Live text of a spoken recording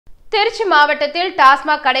திருச்சி மாவட்டத்தில்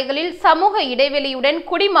டாஸ்மாக் கடைகளில் சமூக இடைவெளியுடன்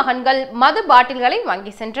குடிமகன்கள் மது பாட்டில்களை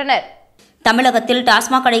வாங்கி சென்றனர். தமிழகத்தில்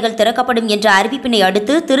டாஸ்மாக் கடைகள் திறக்கப்படும் என்ற அறிவிப்பினை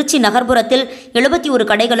அடுத்து திருச்சி நகர்ப்புறத்தில் 71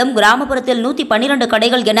 கடைகளும், கிராமப்புறத்தில் 112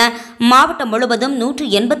 கடைகள் என மாவட்டம் முழுவதும்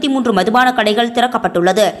 183 மதுபான கடைகள்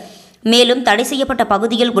திறக்கப்பட்டுள்ளது. மேலும் தடை செய்யப்பட்ட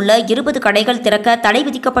பகுதியில் உள்ள 20 கடைகள் திறக்க தடை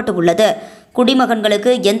விதிக்கப்பட்டு உள்ளது.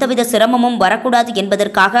 குடிமகன்களுக்கு எந்தவித சிரமமும் வரக்கூடாது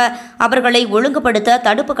என்பதற்காக அவர்களை ஒழுங்குபடுத்த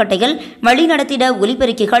தடுப்பு கட்டைகள், வழிநடத்திட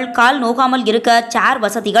ஒலிபெருக்கிகள், கால் நோகாமல் இருக்க சேர்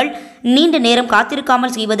வசதிகள், நீண்ட நேரம்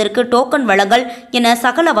காத்திருக்காமல் செய்வதற்கு டோக்கன் வழங்கல் என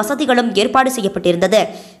சகல வசதிகளும் ஏற்பாடு செய்யப்பட்டிருந்தது.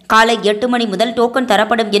 காலை 8 மணி முதல் டோக்கன்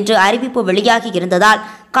தரப்படும் என்று அறிவிப்பு வெளியாகி இருந்ததால்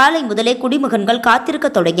காலை முதலே குடிமகன்கள் காத்திருக்க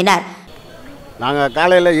தொடங்கினர். நாங்கள்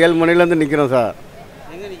காலையில் 7 மணிலேருந்து நிற்கிறோம் சார்.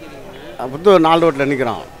 புத்தூர் 4 ரோட்டில்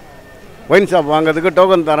நிற்கிறோம். ஒயின் ஷாப் வாங்கிறதுக்கு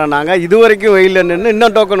டோக்கன் தரோம். நாங்கள் இது வரைக்கும் வெயிலில் நின்று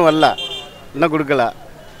இன்னும் டோக்கன் வரல, இன்னும் கொடுக்கல.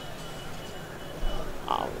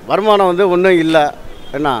 வருமானம் வந்து ஒன்றும் இல்லை.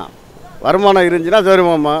 என்ன வருமானம் இருந்துச்சுன்னா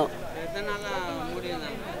சரிமாம்மா.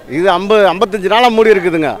 இது 55 நாளாக மூடி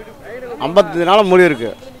இருக்குதுங்க. 55 நாளாக மூடி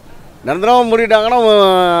இருக்குது. நிரந்தரமாக மூடிட்டாங்கன்னா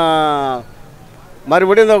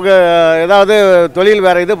மறுபடியும் இந்த ஏதாவது தொழில்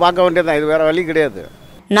வேறு இது பார்க்க வேண்டியதுதான். இது வேறு வழி கிடையாது.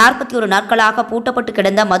 41 நாட்களாக பூட்டப்பட்டு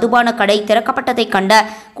கிடந்த மதுபான கடை திறக்கப்பட்டதை கண்ட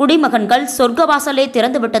குடிமகன்கள் சொர்க்கவாசலே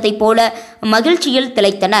திறந்து விட்டதைப் போல மகிழ்ச்சியில்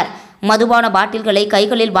திளைத்தனர். மதுபான பாட்டில்களை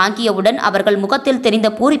கைகளில் வாங்கியவுடன் அவர்கள் முகத்தில்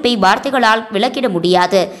தெரிந்த பூரிப்பை வார்த்தைகளால் விளக்கிட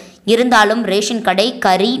முடியாது. இருந்தாலும் ரேஷன் கடை,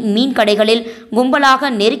 கறி, மீன் கடைகளில்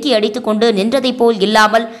கும்பலாக நெருக்கி அடித்துக் கொண்டு நின்றதைப் போல்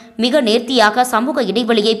இல்லாமல் மிக நேர்த்தியாக சமூக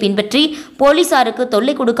இடைவெளியை பின்பற்றி போலீசாருக்கு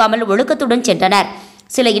தொல்லை கொடுக்காமல் ஒழுக்கத்துடன் சென்றனர்.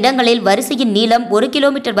 சில இடங்களில் வரிசையின் நீளம் 1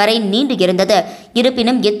 கிலோமீட்டர் வரை நீண்டு இருந்தது.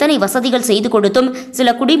 இருப்பினும் எத்தனை வசதிகள் செய்து கொடுத்தும்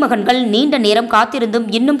சில குடிமகன்கள் நீண்ட நேரம் காத்திருந்தும்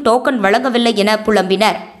இன்னும் டோக்கன் வழங்கவில்லை என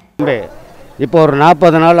புலம்பினர். இப்போ ஒரு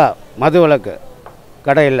 40 நாளாக மது விலக்கு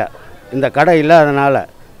கடை இல்லை. இந்த கடை இல்லாதனால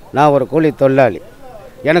நான் ஒரு கூலி தொழிலாளி.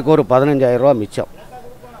 எனக்கு ஒரு 15,000 ரூபா மிச்சம்.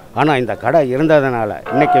 ஆனால் இந்த கடை இருந்ததுனால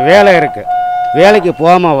இன்றைக்கி வேலை இருக்குது. வேலைக்கு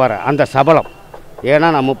போகாமல் வர அந்த சபலம், ஏன்னா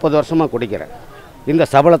நான் 30 வருஷமாக குடிக்கிறேன், இந்த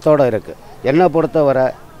சபலத்தோடு இருக்குது. என்னை பொறுத்தவரை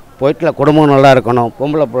போயிட்டில் குடும்பம் நல்லா இருக்கணும்,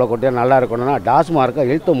 பொம்பளை பிள்ளை குட்டியாக நல்லா இருக்கணும்னா டாஸ்மார்க்கை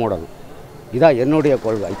இழுத்து மூடணும். இதான் என்னுடைய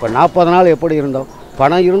கொள்கை. இப்போ 40 நாள் எப்படி இருந்தோம்,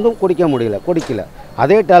 பணம் இருந்தும் குடிக்க முடியல, குடிக்கல.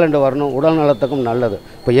 அதே டேலண்ட் வரணும், உடல் நலத்துக்கும் நல்லது.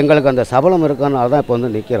 இப்போ எங்களுக்கு அந்த சபலம் இருக்கனால தான் இப்போ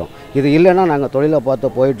வந்து நிற்கிறோம். இது இல்லைன்னா நாங்கள் தொழிலை பார்த்து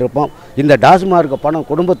போயிட்டுருப்போம். இந்த டாஸ்மார்க்கு பணம்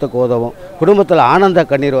குடும்பத்துக்கு உதவும். குடும்பத்தில் ஆனந்த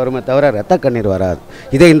கண்ணீர் வருமே தவிர ரத்த கண்ணீர் வராது.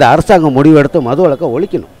 இதை இந்த அரசாங்கம் முடிவெடுத்து மது விலக்கை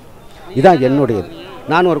ஒழிக்கணும். இதான் என்னுடையது.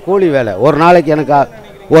 நான் ஒரு கூலி வேலை. ஒரு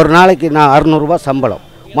நாளைக்கு நான் 600 ரூபா சம்பளம்.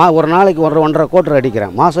 ஒரு நாளைக்கு 1.5 கோடி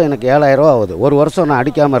அடிக்கிறேன். மாதம் எனக்கு 7,000 ரூபா ஆகுது. ஒரு வருஷம் நான்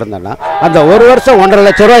அடிக்காமல் இருந்தேன்னா அந்த ஒரு வருஷம் 1.5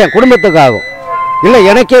 லட்ச ரூபா என் குடும்பத்துக்கு ஆகும், இல்லை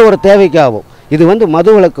எனக்கே ஒரு தேவைக்கு ஆகும். இது வந்து மது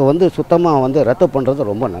விலக்கு வந்து சுத்தமாக வந்து ரத்து பண்ணுறது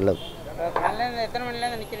ரொம்ப நல்லது.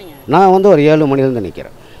 நான் வந்து ஒரு 7 மணிலேருந்து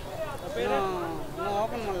நிற்கிறேன்.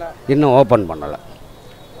 இன்னும் ஓப்பன் பண்ணலை.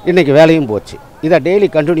 இன்றைக்கி வேலையும் போச்சு. இதை டெய்லி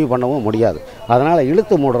கண்டினியூ பண்ணவும் முடியாது. அதனால்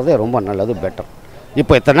இழுத்து மூடுறதே ரொம்ப நல்லது, பெட்டர்.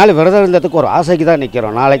 இப்போ இத்தனை நாள் விரதம் இருந்ததுக்கு ஒரு ஆசைக்கு தான்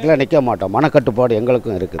நிற்கிறோம். நாளைக்கெல்லாம் நிற்க மாட்டோம். மனக்கட்டுப்பாடு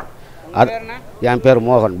எங்களுக்கும் இருக்குது. அது என் பேர்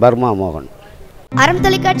மோகன், பர்மா மோகன். அறம்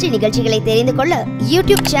தொலைக்காட்சி நிகழ்ச்சிகளை தெரிந்து கொள்ள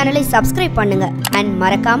யூடியூப் சேனலை சப்ஸ்கிரைப் பண்ணுங்க அண்ட்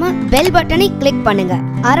மறக்காம பெல் பட்டனை கிளிக் பண்ணுங்க.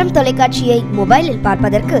 அறம் தொலைக்காட்சியை மொபைலில்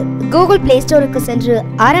பார்ப்பதற்கு கூகுள் பிளே ஸ்டோருக்கு சென்று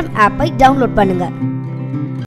அறம் ஆப்பை டவுன்லோட் பண்ணுங்க.